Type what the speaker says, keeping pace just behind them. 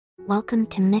Welcome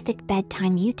to Mythic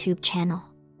Bedtime YouTube channel.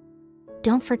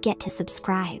 Don't forget to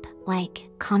subscribe, like,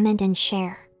 comment and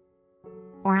share.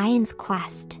 Orion's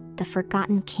Quest, The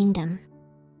Forgotten Kingdom.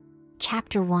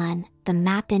 Chapter 1, The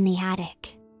Map in the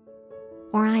Attic.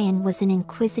 Orion was an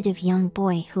inquisitive young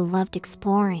boy who loved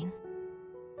exploring.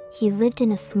 He lived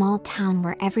in a small town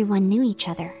where everyone knew each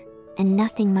other, and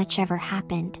nothing much ever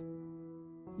happened.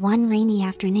 One rainy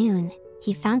afternoon,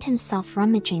 he found himself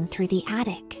rummaging through the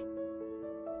attic.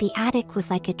 The attic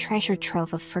was like a treasure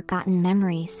trove of forgotten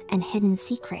memories and hidden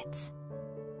secrets.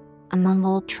 Among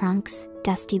old trunks,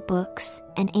 dusty books,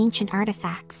 and ancient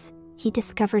artifacts, he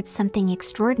discovered something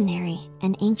extraordinary,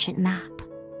 an ancient map.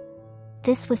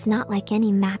 This was not like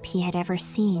any map he had ever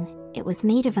seen. It was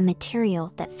made of a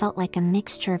material that felt like a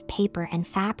mixture of paper and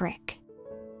fabric.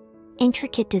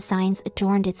 Intricate designs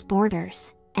adorned its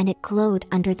borders, and it glowed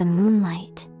under the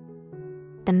moonlight.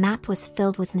 The map was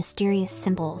filled with mysterious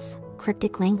symbols,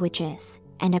 cryptic languages,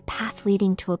 and a path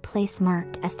leading to a place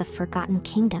marked as the Forgotten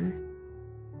Kingdom.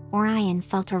 Orion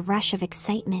felt a rush of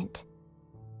excitement.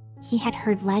 He had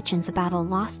heard legends about a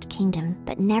lost kingdom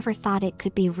but never thought it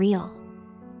could be real.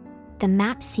 The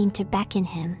map seemed to beckon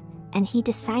him, and he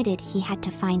decided he had to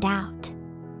find out.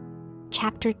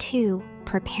 Chapter 2,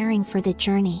 Preparing for the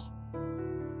Journey.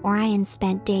 Orion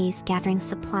spent days gathering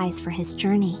supplies for his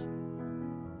journey.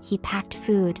 He packed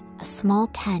food, a small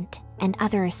tent, and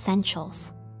other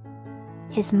essentials.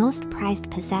 His most prized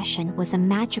possession was a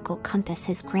magical compass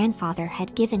his grandfather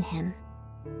had given him.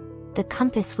 The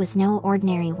compass was no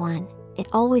ordinary one, it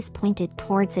always pointed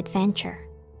towards adventure.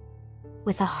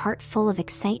 With a heart full of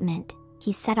excitement,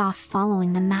 he set off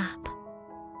following the map.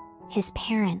 His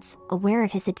parents, aware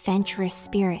of his adventurous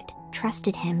spirit,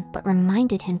 trusted him but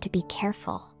reminded him to be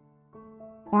careful.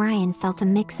 Orion felt a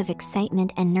mix of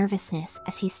excitement and nervousness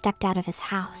as he stepped out of his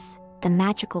house, the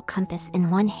magical compass in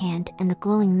one hand and the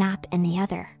glowing map in the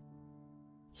other.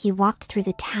 He walked through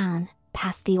the town,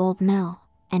 past the old mill,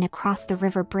 and across the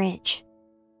river bridge.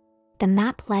 The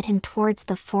map led him towards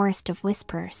the Forest of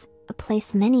Whispers, a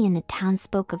place many in the town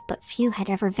spoke of but few had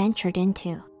ever ventured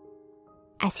into.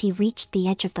 As he reached the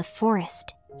edge of the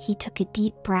forest, he took a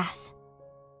deep breath.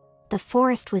 The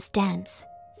forest was dense,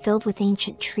 filled with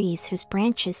ancient trees whose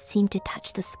branches seemed to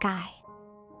touch the sky.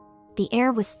 The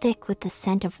air was thick with the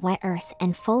scent of wet earth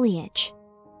and foliage.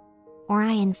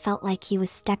 Orion felt like he was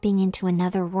stepping into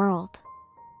another world.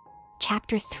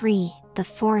 Chapter 3, The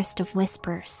Forest of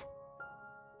Whispers.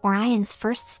 Orion's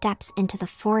first steps into the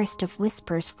Forest of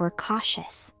Whispers were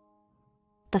cautious.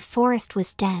 The forest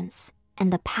was dense,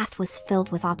 and the path was filled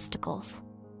with obstacles.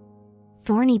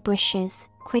 Thorny bushes,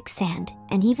 quicksand,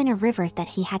 and even a river that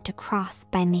he had to cross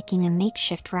by making a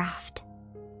makeshift raft.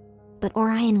 But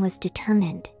Orion was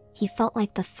determined. He felt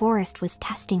like the forest was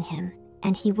testing him,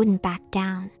 and he wouldn't back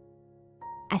down.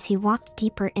 As he walked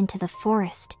deeper into the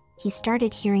forest, he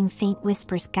started hearing faint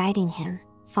whispers guiding him.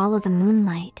 "Follow the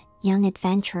moonlight, young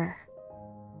adventurer."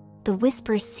 The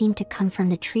whispers seemed to come from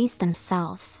the trees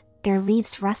themselves, their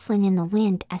leaves rustling in the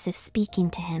wind as if speaking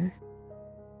to him.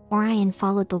 Orion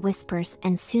followed the whispers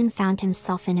and soon found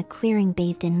himself in a clearing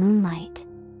bathed in moonlight.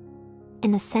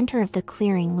 In the center of the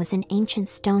clearing was an ancient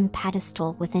stone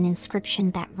pedestal with an inscription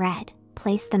that read,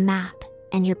 "Place the map,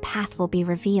 and your path will be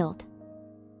revealed."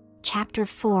 Chapter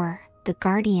 4, The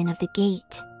Guardian of the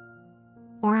Gate.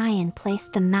 Orion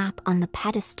placed the map on the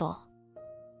pedestal.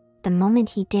 The moment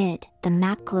he did, the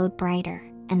map glowed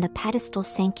brighter, and the pedestal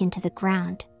sank into the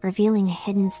ground, revealing a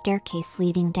hidden staircase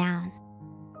leading down.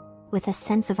 With a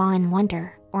sense of awe and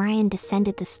wonder, Orion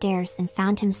descended the stairs and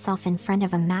found himself in front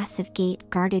of a massive gate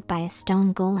guarded by a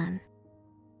stone golem.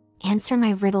 "Answer my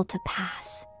riddle to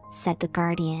pass," said the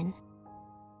guardian.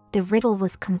 The riddle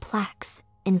was complex,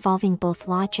 involving both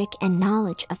logic and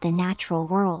knowledge of the natural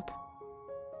world.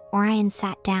 Orion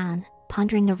sat down,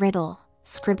 pondering the riddle,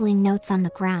 scribbling notes on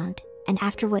the ground, and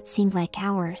after what seemed like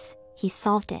hours, he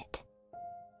solved it.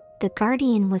 The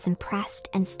guardian was impressed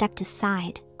and stepped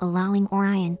aside, allowing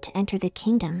Orion to enter the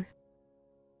kingdom.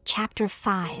 Chapter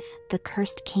 5, The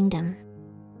Cursed Kingdom.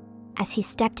 As he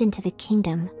stepped into the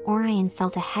kingdom, Orion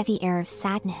felt a heavy air of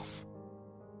sadness.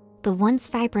 The once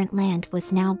vibrant land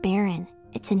was now barren,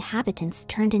 its inhabitants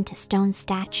turned into stone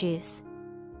statues.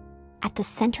 At the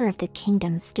center of the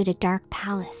kingdom stood a dark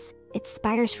palace, its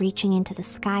spires reaching into the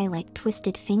sky like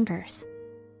twisted fingers.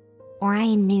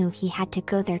 Orion knew he had to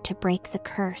go there to break the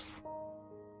curse.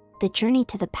 The journey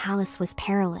to the palace was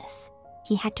perilous.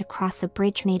 He had to cross a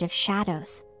bridge made of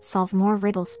shadows, solve more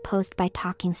riddles posed by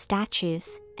talking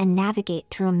statues, and navigate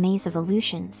through a maze of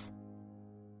illusions.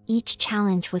 Each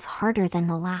challenge was harder than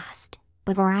the last,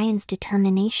 but Orion's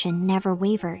determination never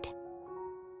wavered.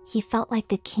 He felt like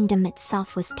the kingdom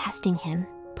itself was testing him,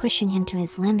 pushing him to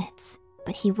his limits,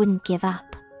 but he wouldn't give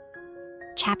up.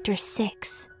 Chapter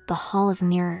 6: The Hall of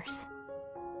Mirrors.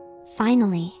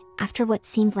 Finally, after what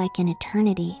seemed like an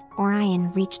eternity,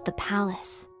 Orion reached the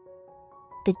palace.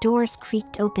 The doors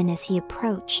creaked open as he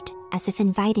approached, as if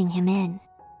inviting him in.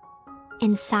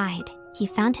 Inside, he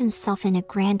found himself in a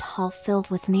grand hall filled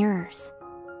with mirrors.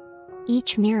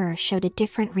 Each mirror showed a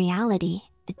different reality,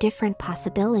 a different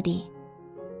possibility.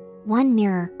 One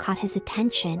mirror caught his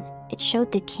attention. It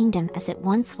showed the kingdom as it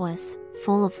once was,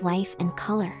 full of life and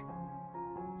color.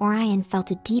 Orion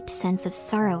felt a deep sense of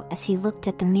sorrow as he looked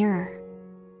at the mirror.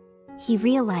 He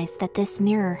realized that this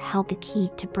mirror held the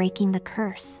key to breaking the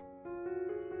curse.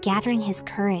 Gathering his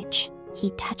courage,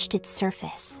 he touched its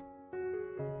surface.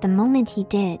 The moment he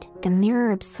did, the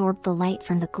mirror absorbed the light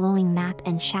from the glowing map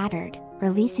and shattered,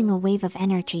 releasing a wave of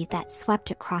energy that swept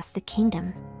across the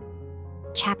kingdom.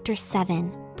 Chapter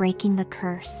 7: Breaking the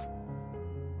Curse.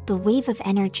 The wave of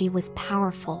energy was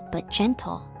powerful but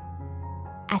gentle.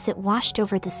 As it washed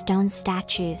over the stone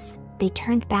statues, they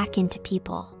turned back into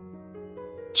people.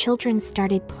 Children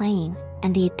started playing,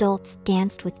 and the adults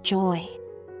danced with joy.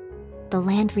 The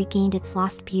land regained its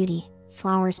lost beauty,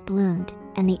 flowers bloomed,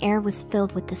 and the air was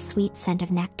filled with the sweet scent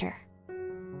of nectar.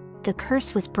 The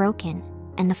curse was broken,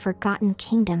 and the forgotten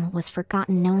kingdom was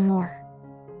forgotten no more.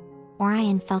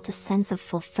 Orion felt a sense of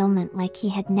fulfillment like he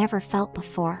had never felt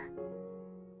before.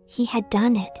 He had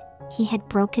done it. He had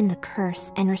broken the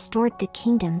curse and restored the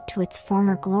kingdom to its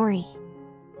former glory.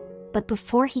 But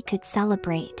before he could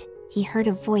celebrate, he heard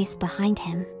a voice behind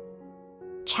him.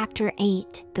 Chapter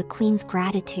 8: The Queen's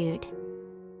Gratitude.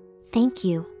 "Thank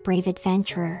you, brave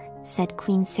adventurer," said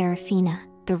Queen Seraphina,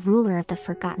 the ruler of the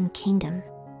Forgotten Kingdom.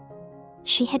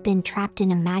 She had been trapped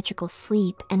in a magical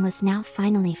sleep and was now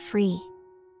finally free.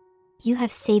 "You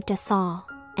have saved us all,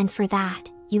 and for that,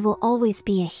 you will always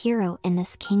be a hero in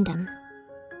this kingdom."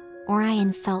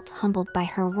 Orion felt humbled by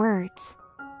her words.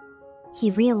 He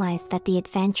realized that the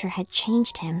adventure had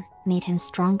changed him, made him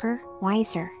stronger,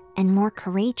 wiser, and more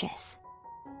courageous.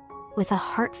 With a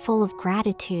heart full of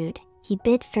gratitude, he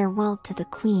bid farewell to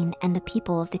the queen and the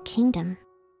people of the kingdom.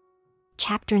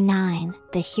 Chapter 9: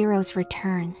 The Hero's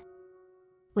Return.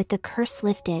 With the curse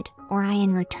lifted,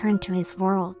 Orion returned to his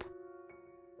world.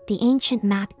 The ancient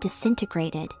map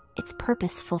disintegrated, its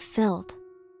purpose fulfilled.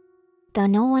 Though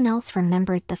no one else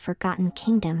remembered the Forgotten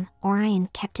Kingdom, Orion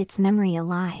kept its memory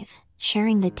alive,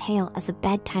 sharing the tale as a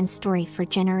bedtime story for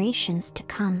generations to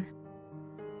come.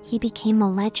 He became a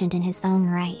legend in his own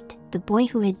right, the boy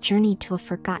who had journeyed to a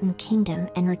forgotten kingdom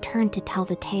and returned to tell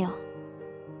the tale.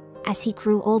 As he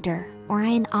grew older,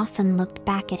 Orion often looked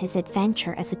back at his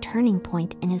adventure as a turning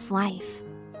point in his life.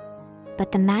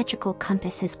 But the magical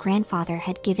compass his grandfather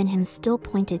had given him still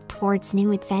pointed towards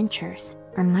new adventures,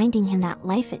 reminding him that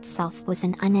life itself was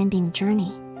an unending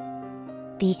journey.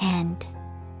 The end.